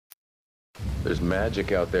There's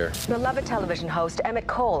magic out there. Beloved television host Emmet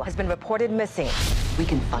Cole has been reported missing. We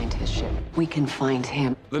can find his ship. We can find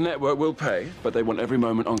him. The network will pay, but they want every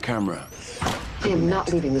moment on camera. I am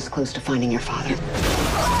not leaving this close to finding your father.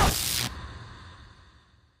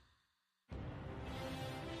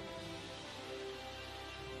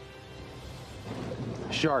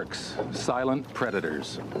 Sharks, silent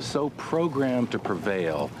predators, so programmed to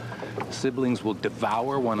prevail, siblings will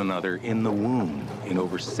devour one another in the womb in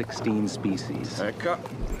over 16 species. Cut.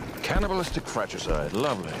 Cannibalistic fratricide,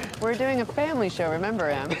 lovely. We're doing a family show,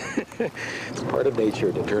 remember, Em? It's part of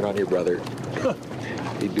nature to turn on your brother.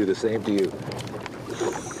 He'd do the same to you.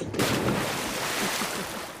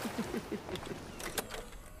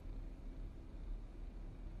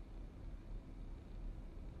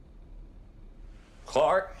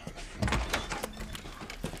 Clark?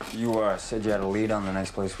 You said you had a lead on the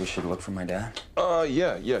next place we should look for my dad?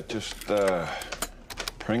 Yeah, just,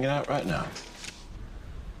 printing it out right now.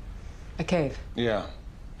 A cave. Yeah.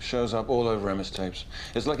 Shows up all over Emmet's tapes.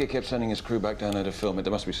 It's like he kept sending his crew back down there to film it.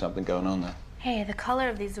 There must be something going on there. Hey, the color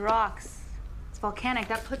of these rocks. It's volcanic.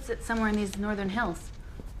 That puts it somewhere in these northern hills.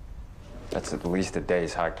 That's at least a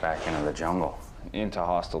day's hike back into the jungle, into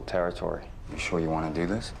hostile territory. You sure you want to do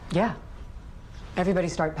this? Yeah. Everybody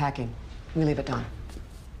start packing. We leave at dawn.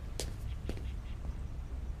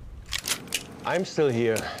 I'm still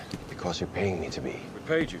here because you're paying me to be. We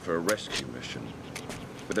paid you for a rescue mission.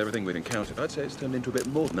 With everything we'd encountered, I'd say it's turned into a bit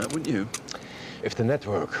more than that, wouldn't you? If the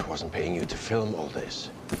network wasn't paying you to film all this,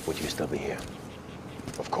 would you still be here?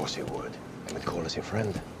 Of course you would. Emmet Cole is your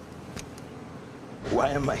friend. Why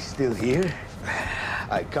am I still here?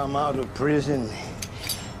 I come out of prison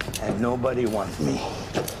and nobody wants me.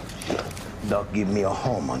 Doc give me a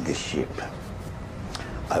home on this ship.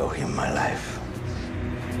 I owe him my life.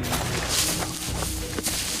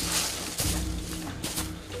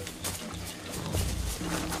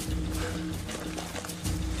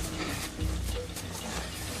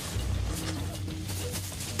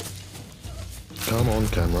 Come on,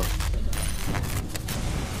 camera.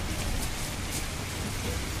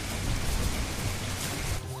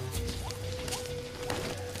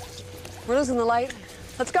 We're losing the light.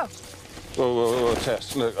 Let's go. Whoa,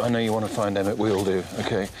 Tess, look, I know you want to find Emmet. We all do,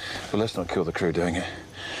 okay? But let's not kill the crew doing it.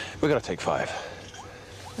 We gotta take 5.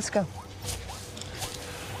 Let's go.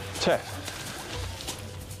 Tess.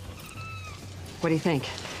 What do you think?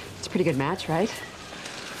 It's a pretty good match, right?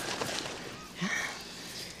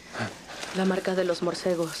 La marca de los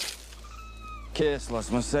morcegos. ¿Qué es los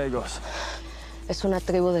Ciegos? Es una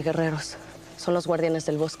tribu de guerreros. Son los guardianes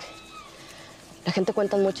del bosque. La gente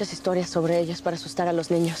cuenta muchas historias sobre ellos para asustar a los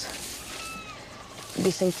niños.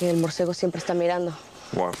 Dicen que el morcego siempre está mirando.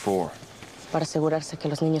 What for? Para asegurarse que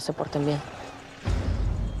los niños se porten bien.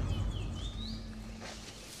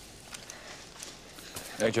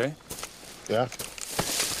 AJ? Yeah?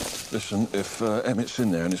 Listen, if Emmett's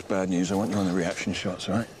in there and it's bad news, I want you on the reaction shots,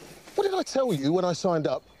 all right? What did I tell you when I signed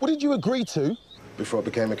up? What did you agree to? Before I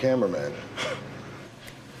became a cameraman.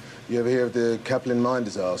 You ever hear of the Kaplan mine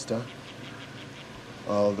disaster?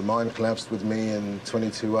 Well, the mine collapsed with me and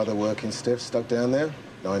 22 other working stiffs stuck down there.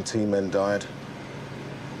 19 men died.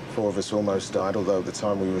 4 of us almost died, although at the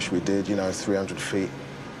time we wish we did, 300 feet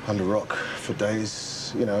under rock for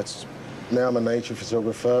days. Now I'm a nature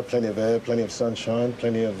photographer, plenty of air, plenty of sunshine,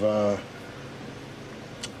 plenty of,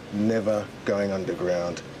 never going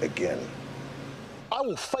underground again. I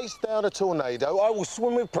will face down a tornado, I will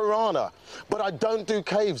swim with piranha, but I don't do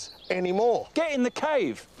caves anymore. Get in the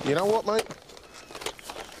cave! You know what, mate?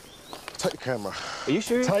 Take the camera. Are you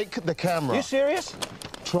serious? Take the camera. You serious?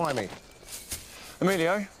 Try me.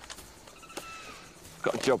 Emilio,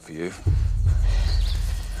 got a job for you.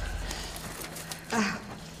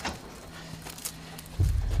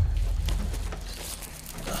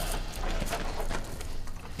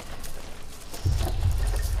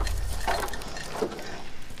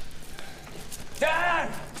 Dad!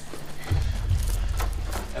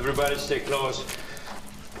 Everybody stay close.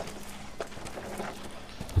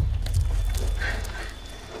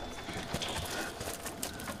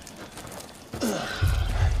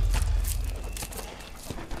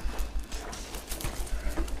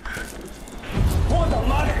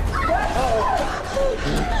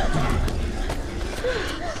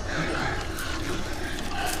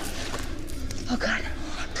 Oh, God.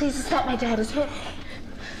 Please, it's not my dad. It's her.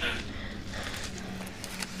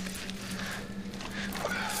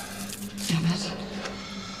 Emmet.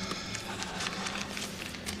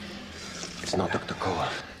 It's not Dr. Cole.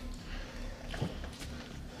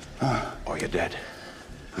 Or you're dead.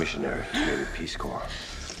 Missionary, Navy Peace Corps.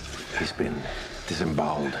 He's been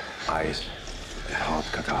disemboweled, eyes and heart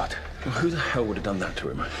cut out. Well, who the hell would have done that to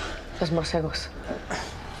him? Los morcegos.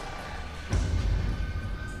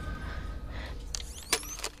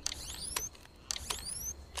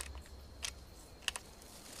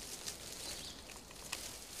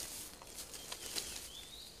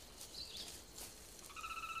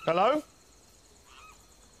 Hello?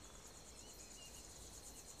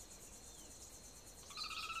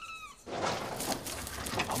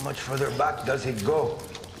 How much further back does it go?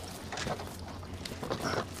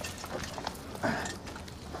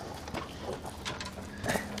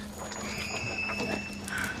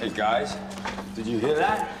 Hey, guys, did you hear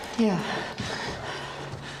that? Yeah.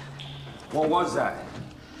 What was that?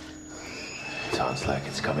 Sounds like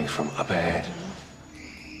it's coming from up ahead.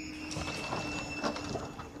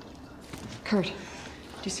 Kurt, do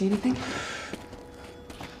you see anything?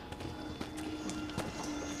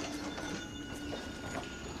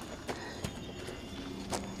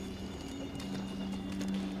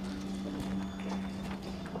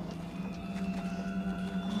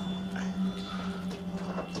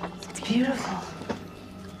 It's beautiful.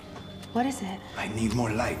 What is it? I need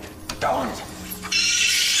more light. Don't!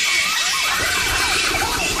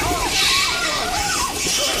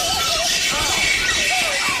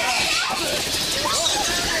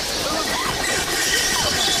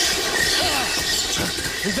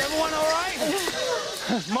 Is everyone all right?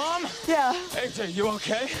 Mom? Yeah. AJ, you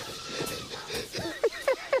okay?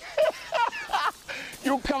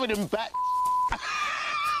 You're covered in bat.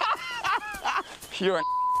 You're an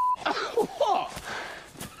What?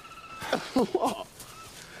 What?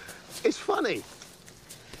 It's funny.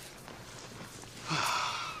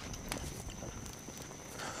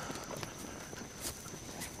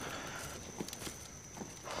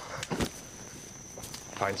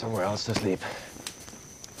 Find somewhere else to sleep.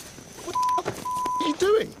 What are you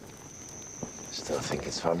doing? Still think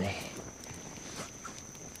it's funny?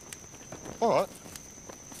 All right.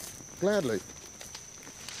 Gladly.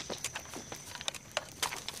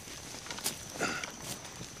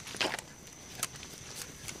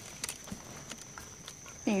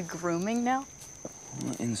 Are you grooming now?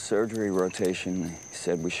 In surgery rotation, they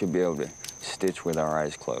said we should be able to stitch with our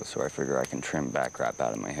eyes closed, so I figure I can trim back crap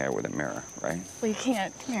out of my hair with a mirror, right? Well, you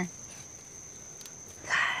can't. Come here.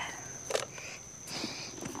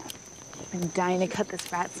 I've been dying to cut this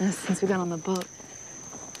rat's nest since we got on the boat.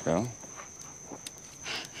 Really?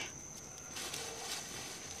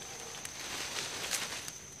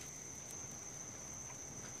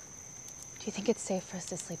 Do you think it's safe for us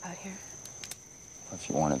to sleep out here? If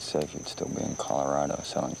you wanted safe, you'd still be in Colorado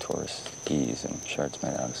selling tourist skis and shirts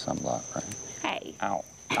made out of sunblock, right? Hey. Ow.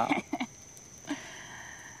 Ow.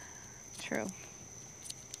 True.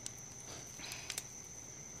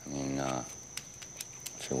 I mean,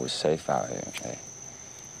 if it was safe out here,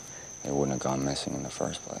 they wouldn't have gone missing in the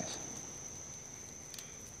first place.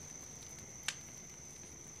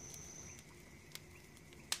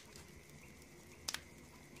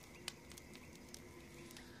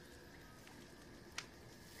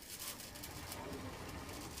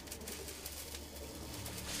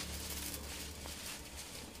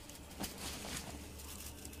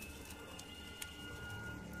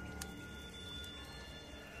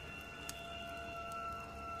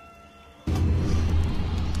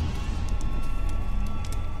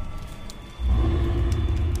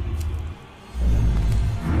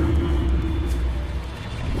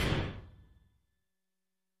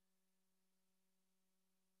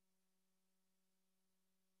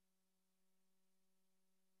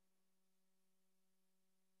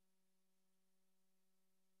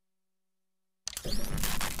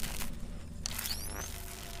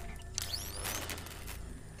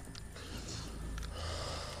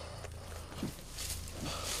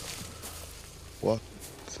 What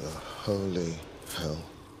the holy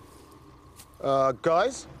hell?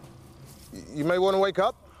 Guys, you may want to wake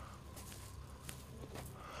up.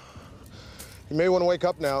 You may want to wake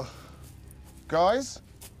up now. Guys,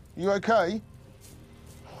 you okay?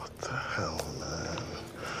 What the hell, man?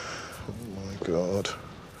 Oh, my God.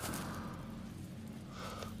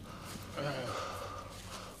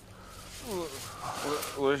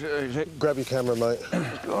 What is it? Grab your camera, mate.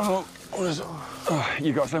 What's going on? What is it?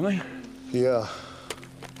 You got something? Yeah.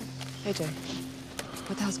 AJ,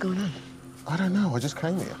 what the hell's going on? I don't know. I just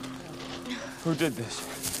came here. Who did this?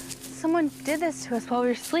 Someone did this to us while we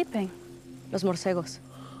were sleeping. Los morcegos.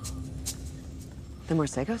 The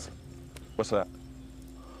morcegos? What's that?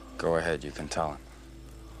 Go ahead, you can tell him.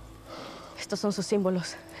 Estos son sus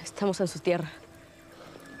símbolos. Estamos en su tierra.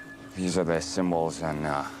 These are their symbols, and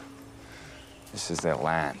this is their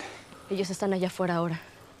land. Ellos están allá afuera ahora,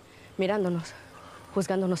 mirándonos,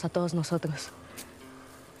 juzgándonos a todos nosotros.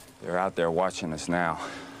 They're out there watching us now.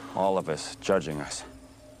 All of us, judging us.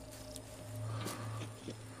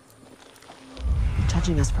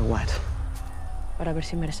 Judging us for what? Para ver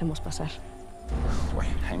si merecemos pasar. Wait,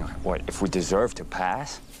 hang on. What, if we deserve to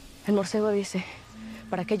pass? El morcego dice,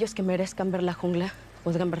 para aquellos que merezcan ver la jungla,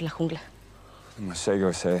 podrán ver la jungla. The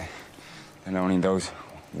Ciegos say that only those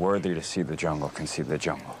worthy to see the jungle can see the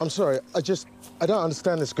jungle. I'm sorry, I don't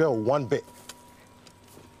understand this girl one bit.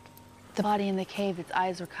 The body in the cave, its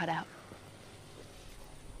eyes were cut out.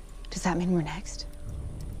 Does that mean we're next?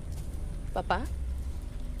 ¿Papá?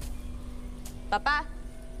 ¿Papá?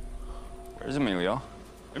 Where's Emilio?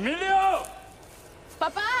 Emilio!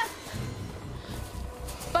 ¿Papá?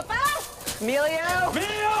 ¿Papá? Emilio!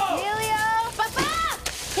 Emilio! ¡Emilio! ¡Papá!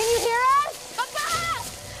 Can you hear us? ¡Papá!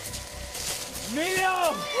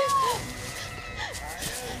 Emilio!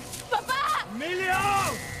 ¡Papá! Emilio!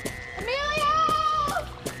 ¡Emilio!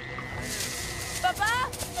 ¡Papá!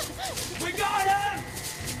 We got him!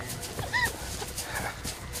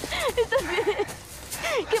 ¿Estás bien?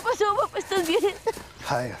 ¿Qué pasó, papá? ¿Estás bien?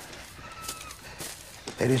 Jahel,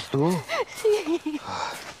 ¿eres tú?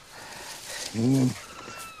 Sí.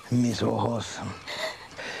 Mis ojos.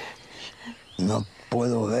 No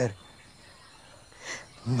puedo ver.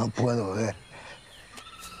 No puedo ver.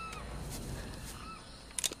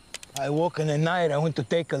 I woke in the night. I went to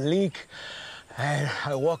take a leak. And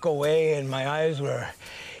I walk away, and my eyes were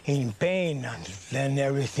in pain. And then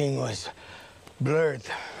everything was blurred.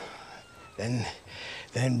 Then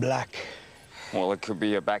black. Well, it could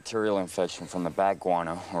be a bacterial infection from the bat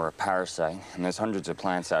guano or a parasite. And there's hundreds of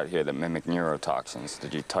plants out here that mimic neurotoxins.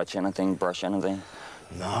 Did you touch anything, brush anything?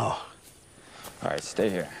 No. All right, stay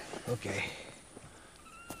here. Okay.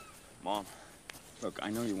 Mom, look, I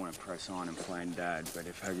know you want to press on and find Dad, but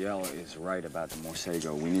if Jahel is right about the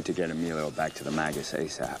Morcego, we need to get Emilio back to the Magus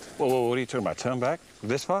ASAP. Whoa, what are you talking about? Turn back?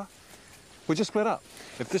 This far? We just split up.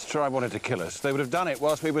 If this tribe wanted to kill us, they would have done it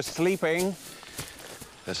whilst we were sleeping.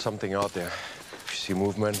 There's something out there. If you see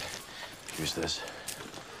movement, use this.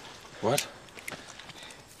 What?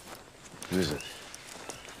 Use it.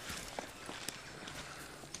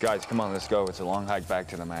 Guys, come on, let's go. It's a long hike back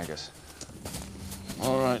to the Magus.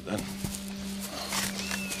 All right, then.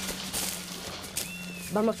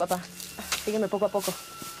 Vamos, papá. Sígueme poco a poco.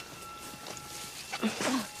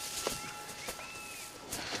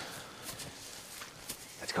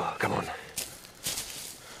 Let's go, come on.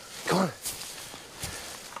 Come on.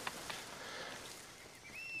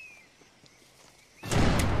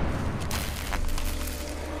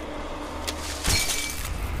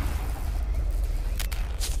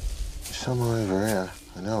 Somewhere over here.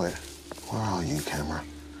 I know it. Where are you, camera?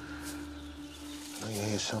 I know you're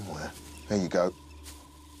here somewhere. There you go.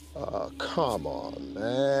 Oh, come on,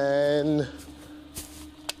 man.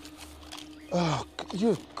 Oh,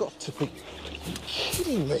 you've got to be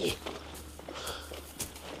kidding me.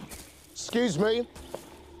 Excuse me.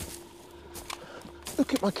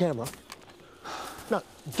 Look at my camera. No,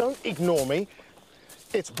 don't ignore me.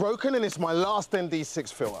 It's broken and it's my last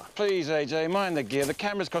ND6 filter. Please, AJ, mind the gear. The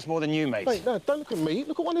cameras cost more than you, mate. Mate, no, don't look at me.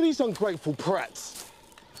 Look at one of these ungrateful prats.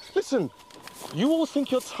 Listen, you all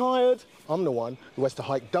think you're tired. I'm the one who has to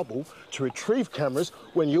hike double to retrieve cameras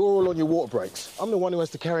when you're all on your water breaks. I'm the one who has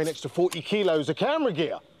to carry an extra 40 kilos of camera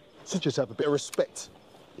gear. So just have a bit of respect,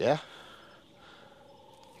 yeah?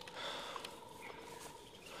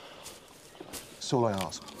 That's all I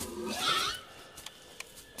ask.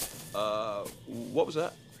 What was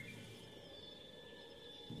that?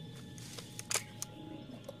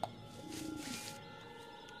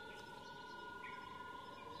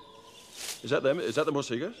 Is that them? Is that the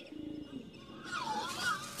Morcegos?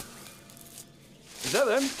 Is that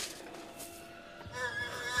them?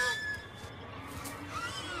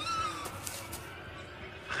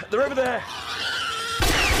 They're over there.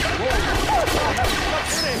 Whoa.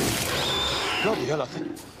 Bloody hell, I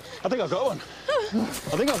think I got one.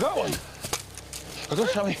 I think I got one. I got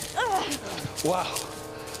something. Wow.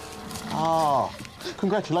 Ah,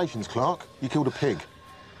 congratulations, Clark. You killed a pig.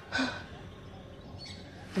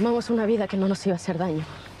 Tomamos una vida que no nos iba a hacer daño.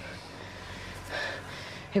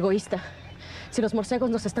 Egoísta. Si los morcegos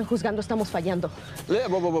nos están juzgando, estamos fallando.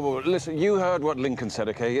 Whoa. Listen, you heard what Lincoln said,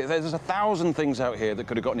 okay? There's 1,000 things out here that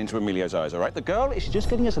could have gotten into Emilio's eyes, all right? The girl is just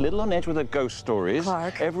getting us a little on edge with her ghost stories.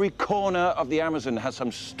 Clark. Every corner of the Amazon has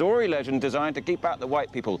some story legend designed to keep out the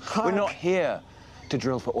white people. Clark. We're not here to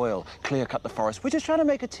drill for oil, clear-cut the forest. We're just trying to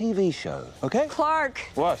make a TV show, okay? Clark!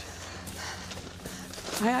 What?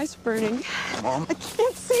 My eye's burning. Mom? I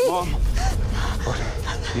can't see. Mom? What?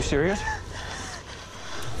 You serious?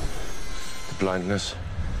 The blindness,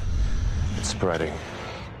 it's spreading.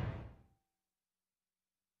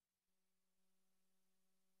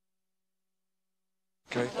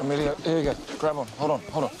 Okay, Emilio, here you go. Grab on. Hold on.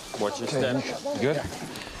 Watch your step. You good?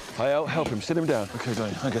 I'll help him. Sit him down. Okay,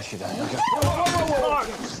 darling. I guess you're down. Okay.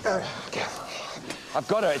 I've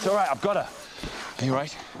got her. It's all right. I've got her. Are you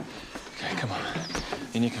right? Okay, come on.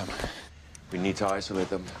 In you come. We need to isolate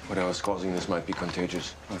them. Whatever's causing this might be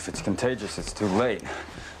contagious. Well, if it's contagious, it's too late.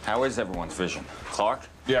 How is everyone's vision? Clark?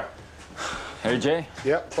 Yeah. Hey, Jay?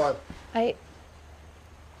 Yeah, fine.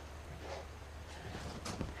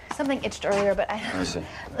 Something itched earlier, but I see.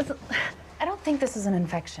 Listen, I don't think this is an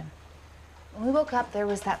infection. When we woke up, there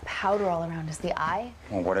was that powder all around us. The eye?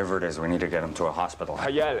 Well, whatever it is, we need to get him to a hospital.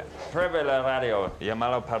 Jahel, pruebe la radio.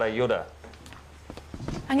 Llámalo para ayuda.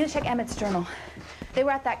 I'm gonna check Emmett's journal. They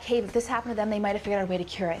were at that cave. If this happened to them, they might have figured out a way to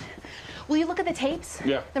cure it. Will you look at the tapes?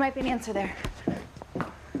 Yeah. There might be an answer there.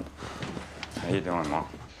 How you doing, Mom?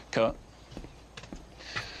 Cut.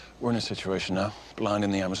 We're in a situation now. Blind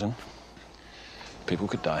in the Amazon. People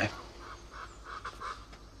could die.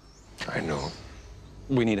 I know.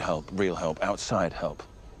 We need help, real help, outside help.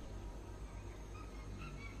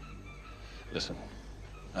 Listen,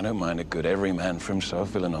 I don't mind a good every man for himself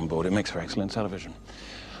villain on board. It makes for excellent television.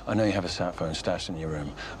 I know you have a sat phone stashed in your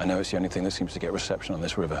room. I know it's the only thing that seems to get reception on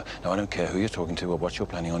this river. Now, I don't care who you're talking to or what you're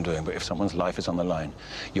planning on doing, but if someone's life is on the line,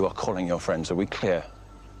 you are calling your friends. Are we clear?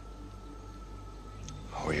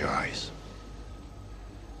 How are your eyes?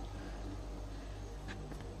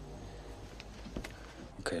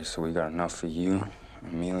 Okay, so we got enough for you,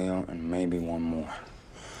 Emilio, and maybe one more.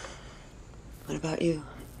 What about you?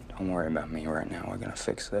 Don't worry about me right now. We're gonna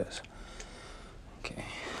fix this. Okay.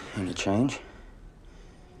 Any change?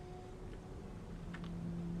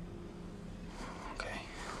 Okay.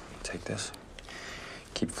 Take this.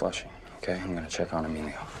 Keep flushing, okay? I'm gonna check on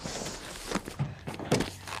Emilio.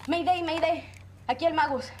 Mayday, Mayday. Aquí el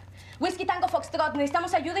Magus. Whiskey Tango Foxtrot.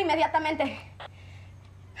 Necesitamos ayuda inmediatamente.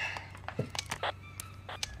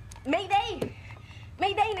 Mayday!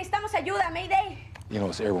 Mayday, necesitamos ayuda, Mayday! You know,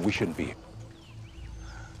 it's Aaron, we shouldn't be here.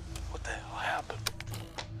 What the hell happened?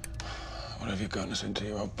 What have you gotten us into,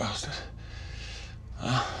 you old bastard?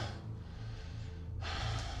 Huh?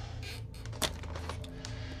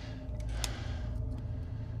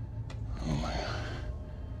 Oh, my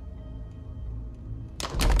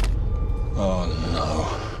God. Oh,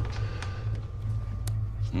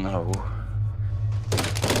 no. No.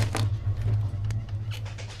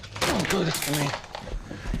 Good.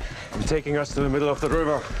 They're taking us to the middle of the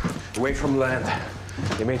river, away from land.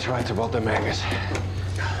 They may try to bolt the Magus.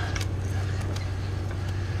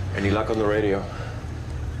 Any luck on the radio?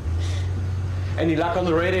 Any luck on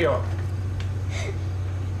the radio?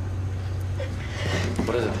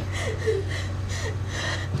 What is it?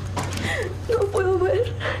 No puedo ver.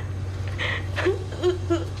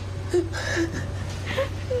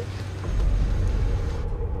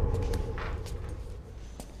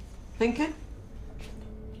 Lincoln?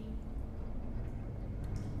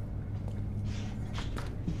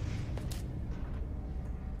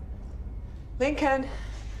 Lincoln?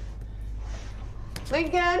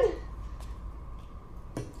 Lincoln?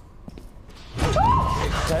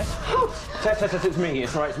 Tess? Tess, it's me.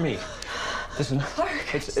 It's all right, it's me. Listen, Clark.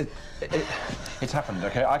 it's happened,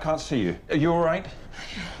 okay? I can't see you. Are you all right?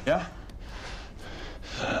 Yeah?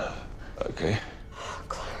 Okay.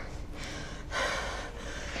 Clark.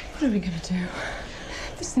 What are we gonna do?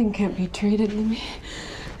 This thing can't be treated. We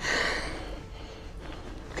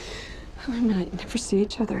might never see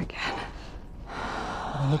each other again.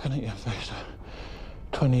 I'm looking at your face.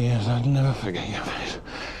 20 years, I'd never forget your face.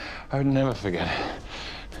 I would never forget it.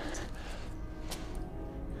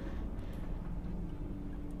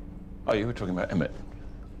 Oh, you were talking about Emmet.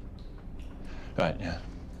 Right, yeah.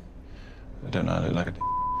 I don't know, I look like a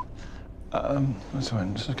that's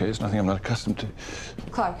fine. It's okay. It's nothing I'm not accustomed to.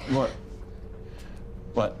 Clark. What?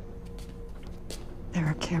 What? There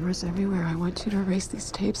are cameras everywhere. I want you to erase these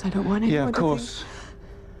tapes. I don't want anyone Yeah, of to course.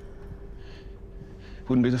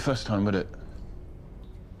 Wouldn't be the first time, would it?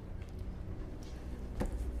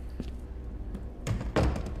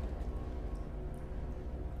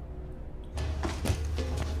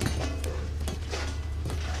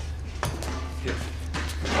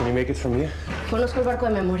 Can you make it from here? Conozco el barco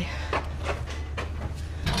de memoria.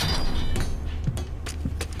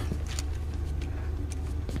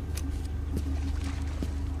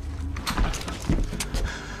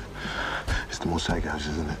 It's the Ciegos,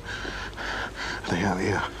 isn't it? Are they out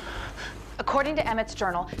here? According to Emmett's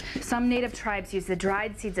journal, some native tribes use the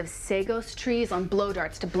dried seeds of Ciegos trees on blow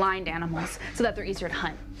darts to blind animals so that they're easier to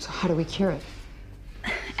hunt. So how do we cure it?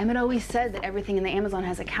 Emmet always said that everything in the Amazon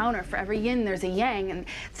has a counter. For every yin, there's a yang, and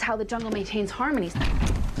it's how the jungle maintains harmony.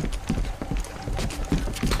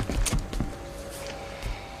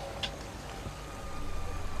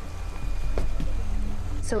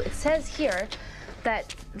 So it says here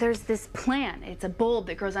that there's this plant. It's a bulb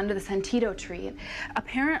that grows under the sentido tree.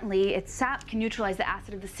 Apparently, its sap can neutralize the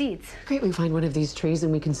acid of the seeds. Great, we find one of these trees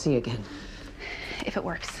and we can see again. If it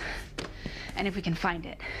works. And if we can find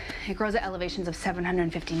it. It grows at elevations of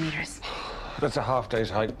 750 meters. That's a half-day's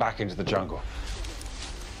hike back into the jungle.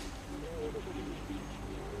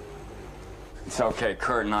 It's okay,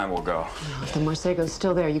 Kurt and I will go. If the Morsego's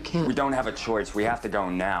still there, you can't. We don't have a choice. We have to go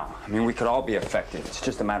now. I mean, we could all be affected. It's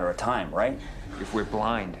just a matter of time, right? If we're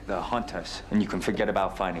blind, they'll hunt us. And you can forget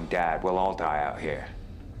about finding Dad. We'll all die out here.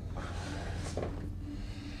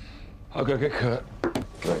 I'll go get Kurt.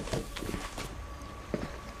 Good.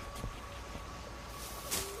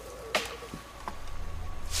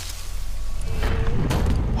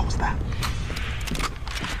 What was that?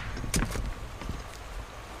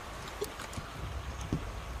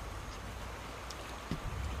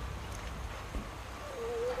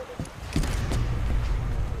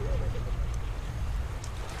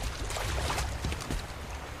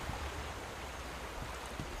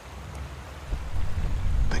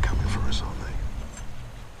 They're coming for us, aren't they?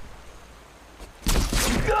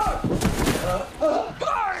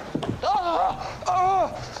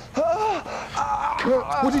 Kurt,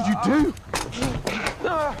 what did you do?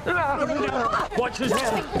 Watch his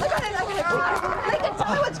head. Lincoln,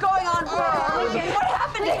 tell me what's going on. Lincoln, what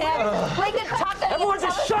happened to him? Lincoln, talk to me. Everyone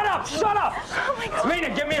just shut up! Shut up! Oh my God.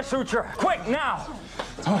 Mina, give me a suture. Quick, now.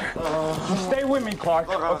 You stay with me, Clark,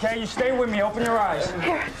 okay? You stay with me. Open your eyes.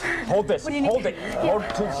 Here. Hold this. Hold it. Hold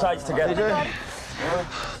two sides together.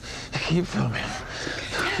 Keep filming.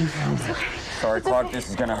 Keep filming. Sorry, Clark, this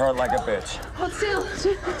is gonna hurt like a bitch. Hold still.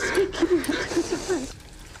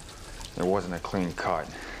 There wasn't a clean cut.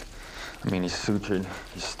 I mean, he's sutured,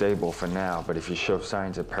 he's stable for now, but if he shows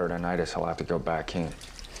signs of peritonitis, he'll have to go back in.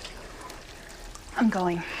 I'm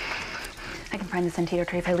going. I can find the sentido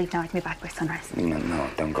tree. If I leave now, I can be back by sunrise. No,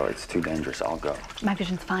 don't go. It's too dangerous. I'll go. My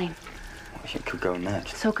vision's fine. You could go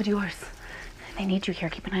next. So could yours. They need you here.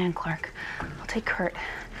 Keep an eye on Clark. I'll take Kurt.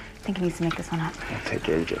 I think he needs to make this one up. I'll take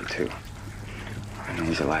AJ, too. I know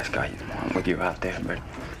he's the last guy you want with you out there, but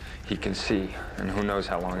he can see, and who knows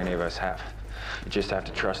how long any of us have. You just have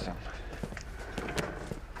to trust him.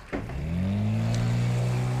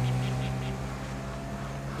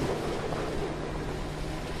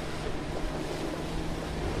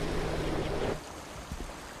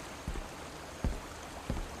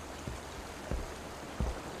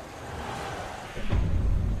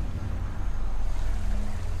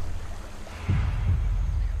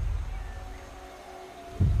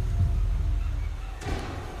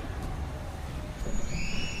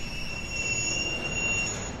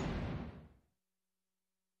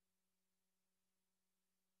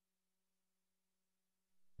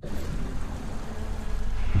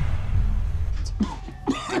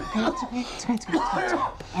 It's okay.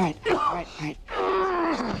 All right.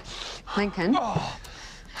 Lincoln.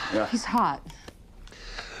 Yeah. He's hot.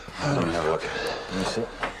 Let me have a look. Let me see.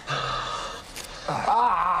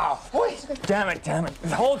 Ah! Wait! Damn it.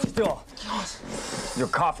 Hold still. Your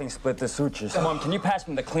coughing split the sutures. Mom, can you pass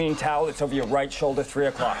me the clean towel that's over your right shoulder, 3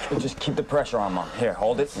 o'clock? And just keep the pressure on, Mom. Here,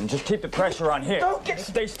 hold it. And just keep the pressure on here.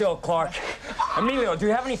 Stay still, Clark. Emilio, do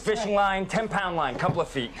you have any fishing line? 10-pound line, couple of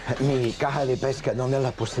feet. Mi caja de pesca, ¿dónde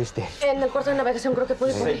la pusiste? En el cuarto de navegación creo que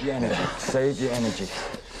pude poner. Save your energy. Save your energy.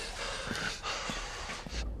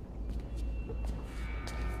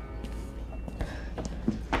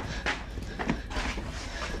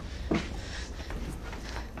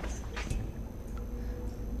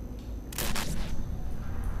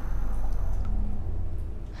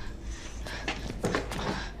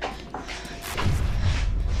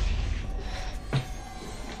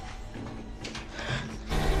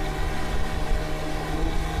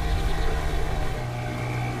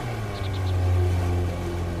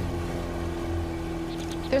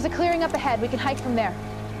 There's a clearing up ahead. We can hike from there.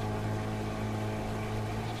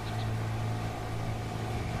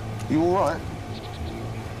 You all right?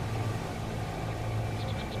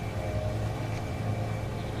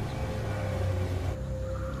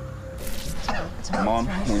 Mom,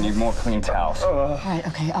 we need more clean towels. All right,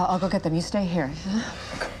 okay. I'll go get them. You stay here.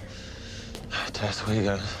 Tess, where you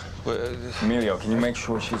going? Emilio, can you make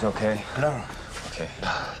sure she's okay? No. Okay.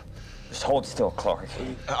 Just hold still, Clark.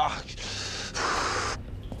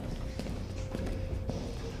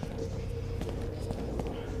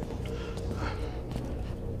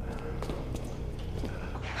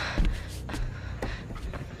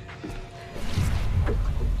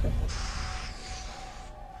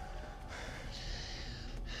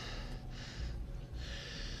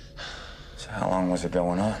 So how long was it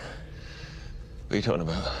going on? What are you talking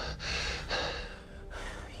about?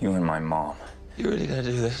 You and my mom. You really gonna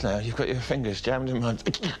do this now? You've got your fingers jammed in my...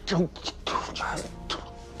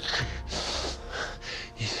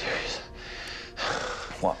 You serious?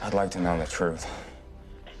 Well, I'd like to know the truth.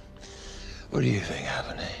 What do you think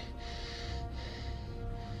happened, eh?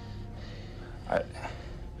 I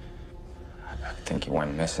think you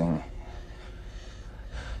went missing.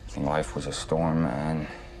 I think life was a storm, and you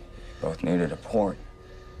both needed a port.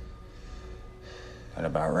 That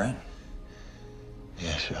about right?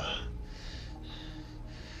 Yeah, sure.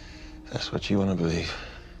 That's what you want to believe.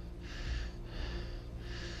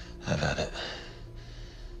 Have at it.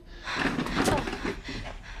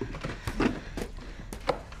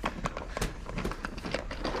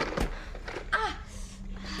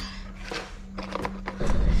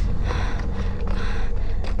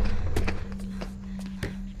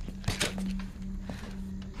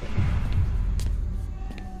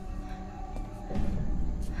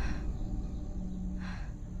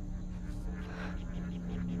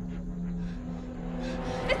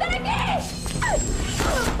 ¡Están aquí!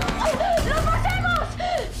 ¡Los morcegos!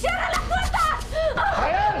 ¡Cierra las puertas!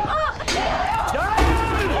 ¡Jahel!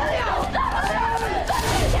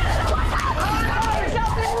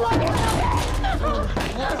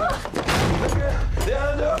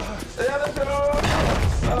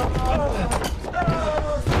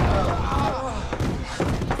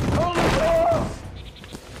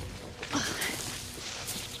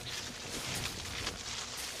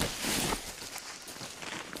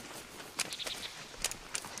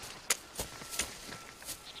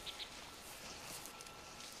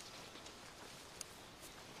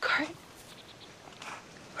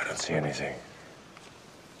 I don't see anything.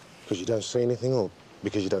 Because you don't see anything, or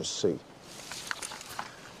because you don't see?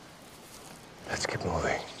 Let's keep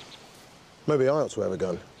moving. Maybe I ought to have a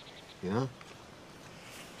gun. Yeah?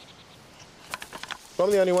 If I'm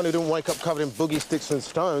the only one who didn't wake up covered in boogie sticks and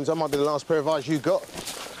stones, I might be the last pair of eyes you got.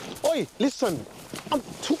 Oi, listen, I'm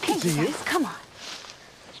talking to you. Come on.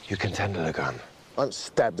 You can handle a gun. I haven't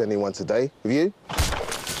stabbed anyone today, have you?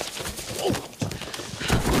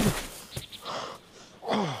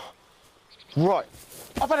 Right,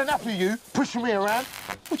 I've had enough of you pushing me around.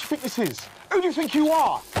 What do you think this is? Who do you think you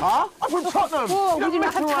are? Huh? I'm from Tottenham. Whoa, You we do don't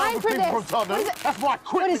not have mess around time with for people this. from Tottenham. What is it? That's why I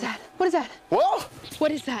quit. What is that? What is that? What?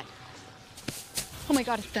 What is that? Oh my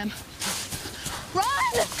God, it's them. Run!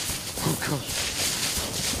 Oh, God.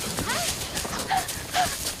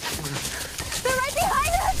 They're right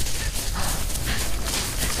behind us!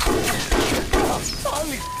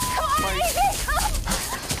 Holy Come on, easy! Come!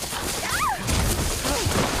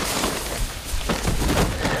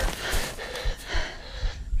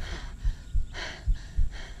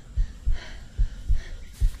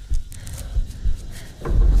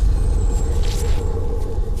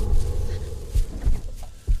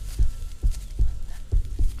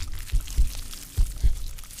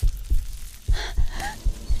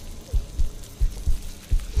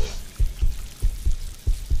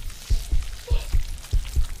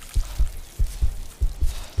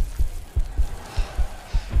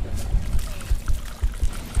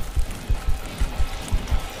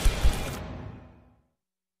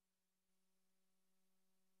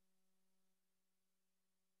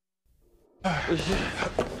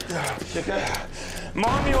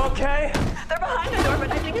 Mom, you okay? They're behind the door,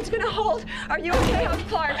 but I think it's gonna hold. Are you okay? How's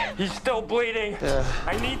Clark? He's still bleeding. Yeah.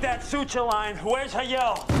 I need that suture line. Where's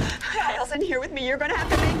Jahel? Jahel's in here with me. You're gonna have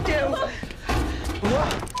to make do.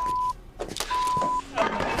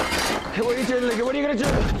 Hey, what are you doing, Liga? What are you gonna do?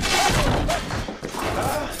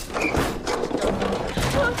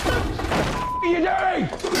 What are you doing?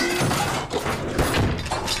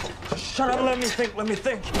 Shut up, let me think, let me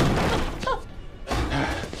think.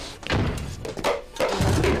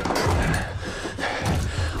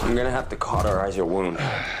 I'm gonna have to cauterize your wound.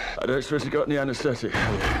 I don't suppose you got any anesthetic,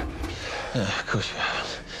 have you? Yeah, of course you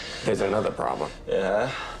have. There's another problem.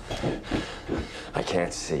 Yeah? I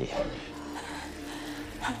can't see.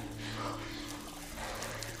 I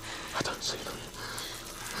don't see them.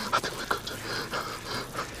 I think we're good.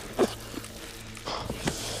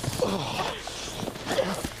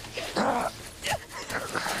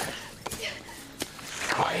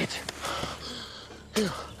 Quiet.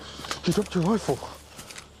 Here, you dropped your rifle.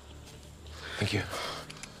 Thank you.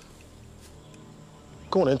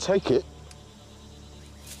 Go on then, take it.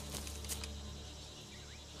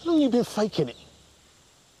 How long have you been faking it?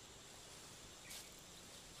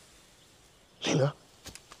 Lena,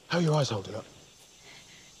 how are your eyes holding up?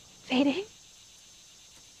 Fading?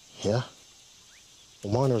 Yeah?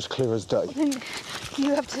 Well, mine are as clear as day. Then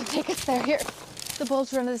you have to take us there. Here, the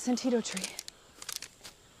bulbs are under the sentido tree.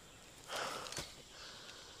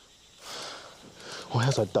 Well,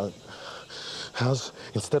 how's I don't? How's,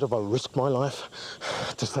 instead of I risk my life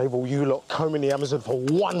to save all you lot combing the Amazon for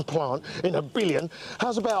one plant in a billion,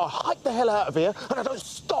 how's about I hike the hell out of here and I don't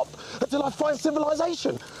stop until I find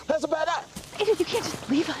civilization? How's about that? Ada, you can't just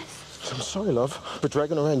leave us. I'm sorry, love, but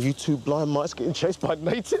dragging around you two blind mice getting chased by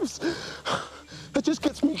natives, that just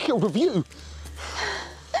gets me killed with you.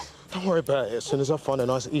 Don't worry about it. As soon as I find a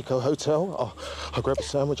nice eco hotel, I'll grab a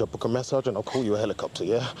sandwich, I'll book a massage, and I'll call you a helicopter,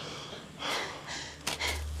 yeah?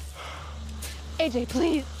 AJ,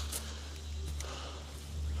 please.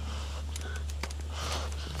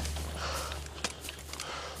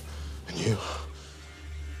 And you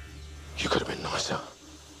could have been nicer.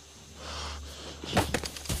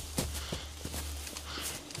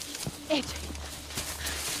 AJ.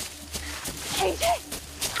 AJ.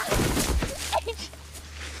 AJ.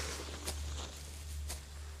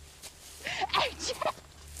 AJ.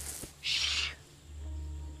 Shh.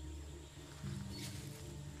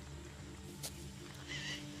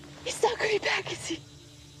 He's not going back, is he?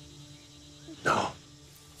 No.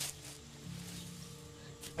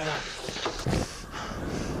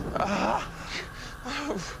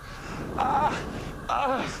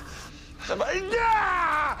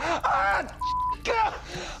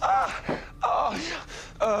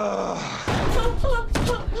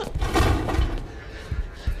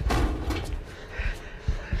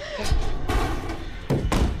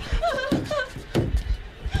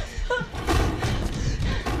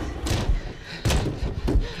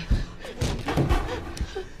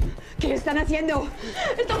 ¿Qué están haciendo?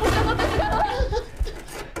 Están buscando pescado.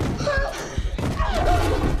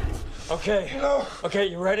 Okay. No. Okay,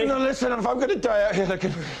 you ready? No, listen, if I'm going to die out here, look,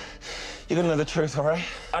 you're going to know the truth, all right?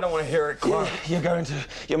 I don't want to hear it, Clark. You're going to.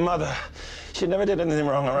 Your mother. She never did anything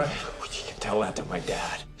wrong, all right? You can tell that to my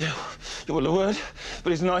dad. Yeah, you will would, but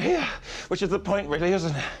he's not here, which is the point, really,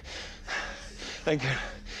 isn't it? Lincoln,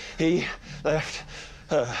 he left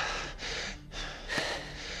her.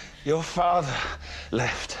 Your father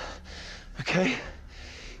left, okay?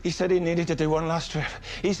 He said he needed to do one last trip.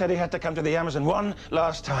 He said he had to come to the Amazon one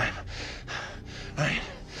last time. Right?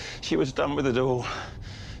 She was done with it all.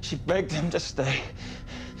 She begged him to stay.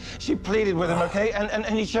 She pleaded with him, okay? And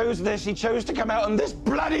he chose this. He chose to come out on this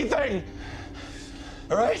bloody thing.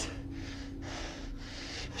 All right?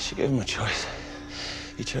 She gave him a choice.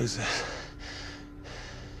 He chose this.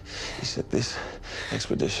 He said this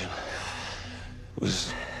expedition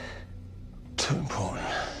was too important.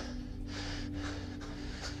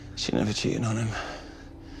 She never cheated on him.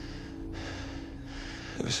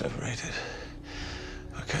 They were separated,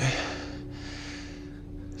 okay?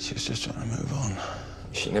 She was just trying to move on.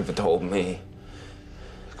 She never told me.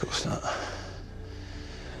 Of course not.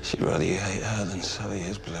 She'd rather you hate her than sully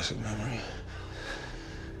his blessed memory.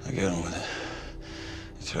 I get on with it.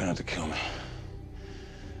 You try not to kill me.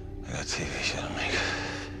 I got TV shit to make.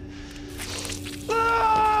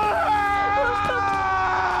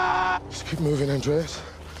 Just keep moving, Andreas.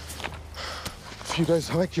 A few days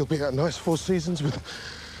hike, you'll be at a nice Four Seasons with a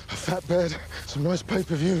fat bed, some nice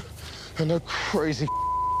pay-per-view, and no crazy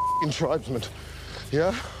tribesmen.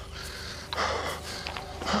 Yeah?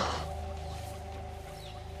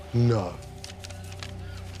 No.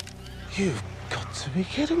 You've got to be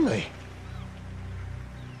kidding me.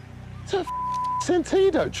 It's a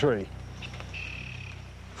Sentido tree.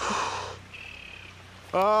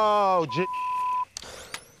 Oh,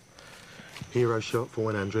 hero shot for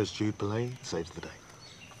when Andres Jude Belay saves the day.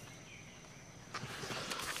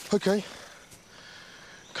 Okay.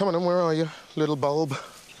 Come on, then, where are you, little bulb?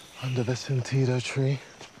 Under the Sentido tree.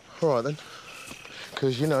 All right, then.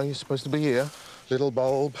 Because, you know, you're supposed to be here. Little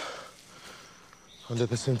bulb. Under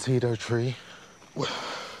the Sentido tree.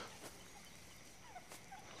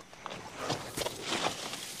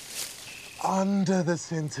 Under the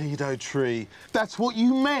Sentido tree. That's what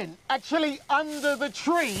you meant. Actually, under the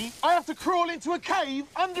tree. I have to crawl into a cave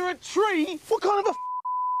under a tree. What kind of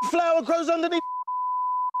a flower grows underneath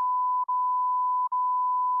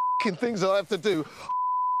things I have to do?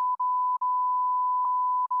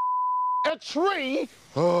 A tree?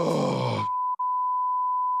 Oh.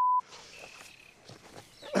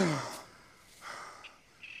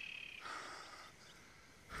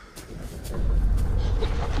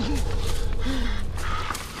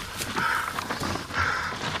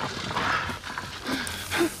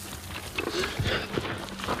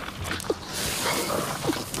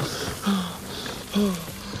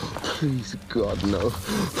 Please, God, no.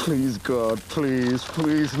 Please, God, please,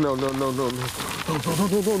 please. No, no, no, no, no. No, no,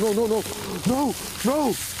 no, no, no, no, no, no,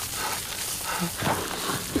 no.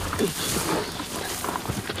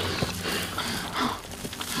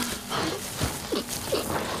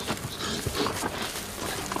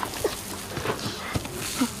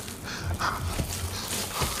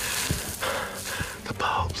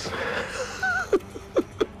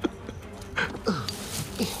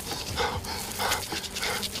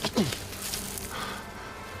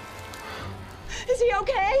 Is he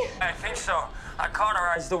okay? I think so. I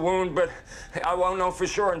cauterized the wound, but I won't know for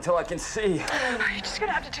sure until I can see. You're just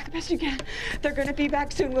gonna have to do the best you can. They're gonna be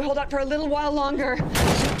back soon. We'll hold out for a little while longer.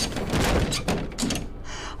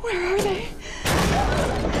 Where are they?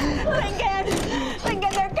 Lincoln!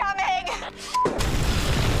 Lincoln, they're coming!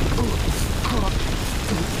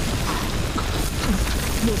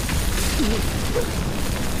 No!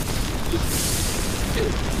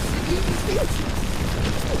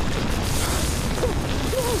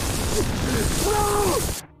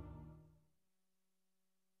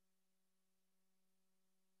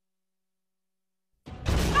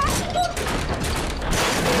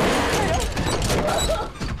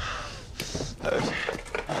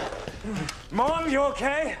 Mom, you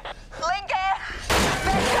okay? Lincoln!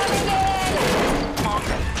 They're coming in!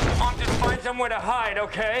 Mom, just find somewhere to hide,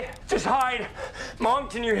 okay? Just hide. Mom,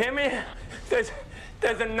 can you hear me? There's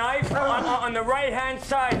a knife on the right-hand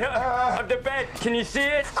side of the bed. Can you see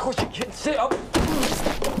it? Of course you can. Sit up.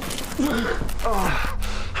 Oh,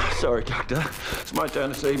 sorry, Doctor. It's my turn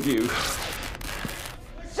to save you.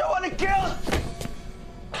 Someone to kill!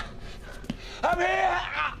 I'm here!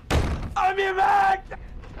 I'm your man!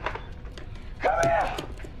 Come here!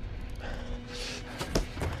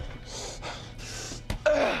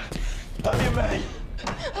 I'm your man.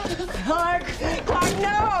 Clark! Clark,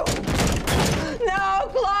 no!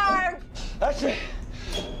 No, Clark! That's it.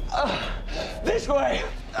 This way.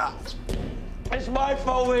 It's my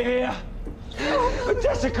fault we're here. We're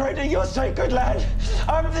desecrating your sacred land.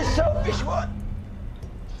 I'm the selfish one.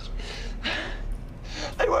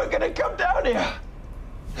 They weren't going to come down here.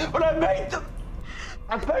 But I made them.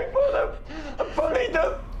 I paid for them. I bullied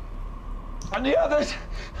them. And the others,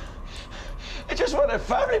 they just want their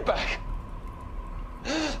family back.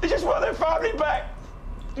 They just want their family back.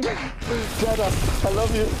 Dad, I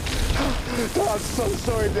love you. Dad, I'm so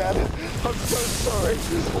sorry, Dad. I'm so sorry.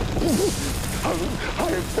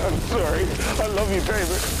 I'm sorry. I love you,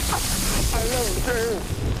 David. I love you, David.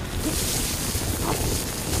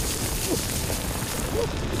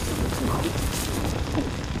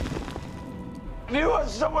 If you want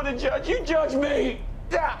someone to judge, you judge me.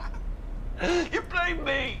 You blame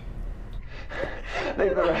me.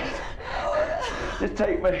 Leave the rest. Just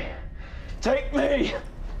take me. Take me.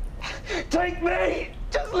 Take me.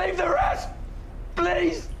 Just leave the rest.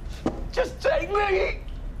 Please. Just take me.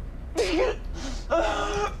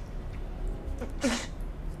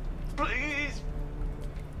 Please.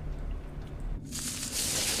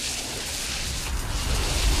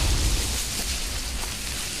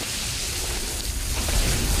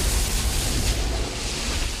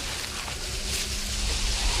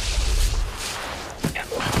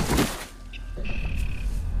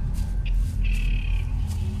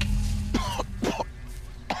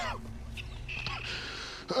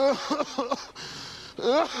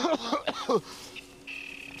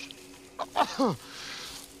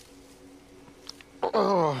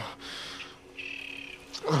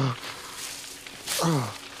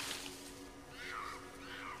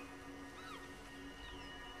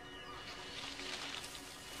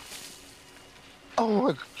 Oh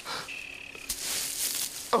my God.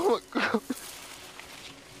 Oh my God.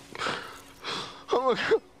 Oh my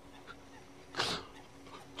God.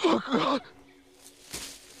 Oh God.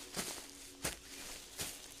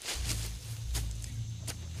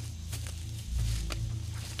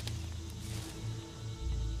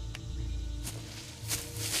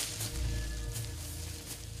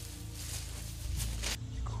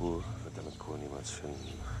 Die Crew wird Emmet Cole niemals finden.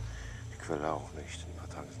 Die Quelle auch nicht. In ein paar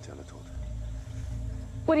Tagen sind die alle tot.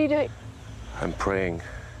 What are you doing? I'm praying.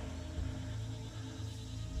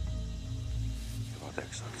 About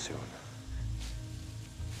Extraktion.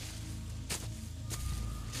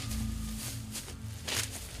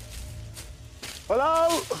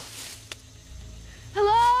 Hello?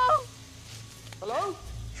 Hello? Hello?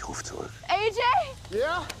 Ich rufe zurück. AJ?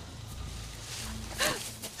 Yeah?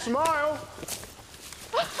 Smile.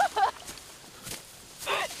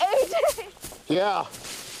 AJ? Yeah.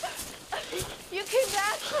 You came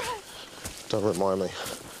back for us. Don't remind me.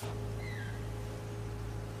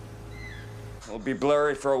 It'll be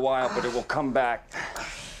blurry for a while, but it will come back.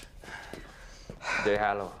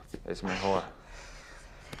 Jahel es mejor.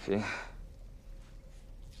 See?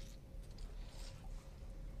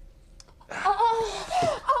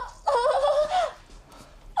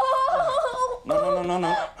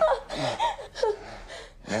 No.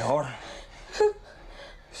 Mejor.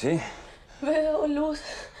 ¿Sí? Veo luz.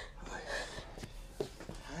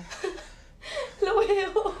 Lo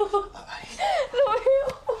veo.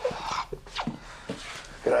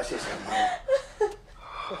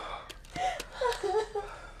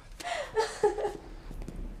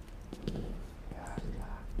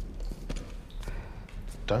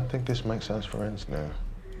 this make sense for ends now?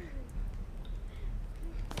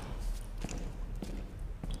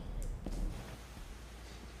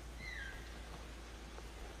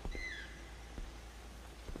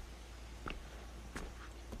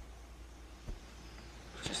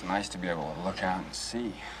 It's just nice to be able to look out and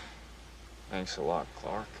see. Thanks a lot,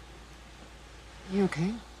 Clark. You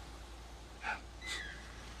okay?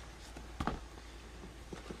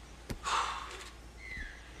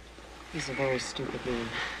 He's a very stupid man.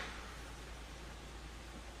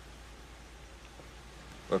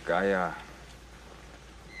 Look, I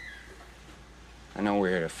know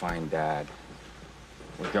we're here to find Dad.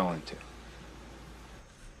 We're going to.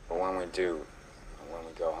 But when we do, and when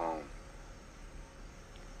we go home,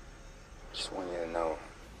 I just want you to know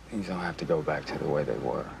things don't have to go back to the way they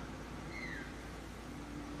were.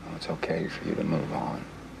 And it's okay for you to move on,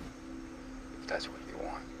 if that's what you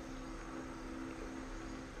want.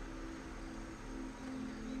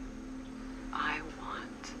 I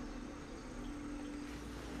want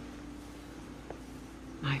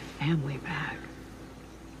my family back.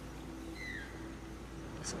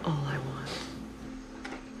 That's all I want.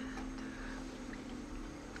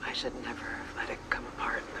 I should never have let it come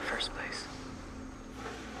apart in the first place.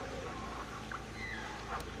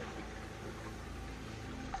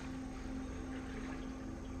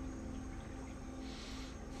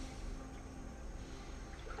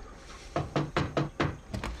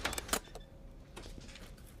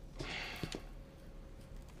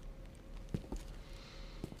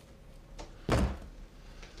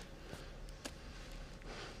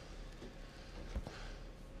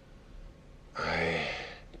 I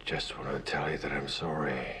just wanted to tell you that I'm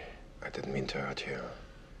sorry. I didn't mean to hurt you.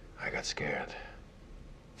 I got scared.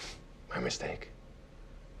 My mistake.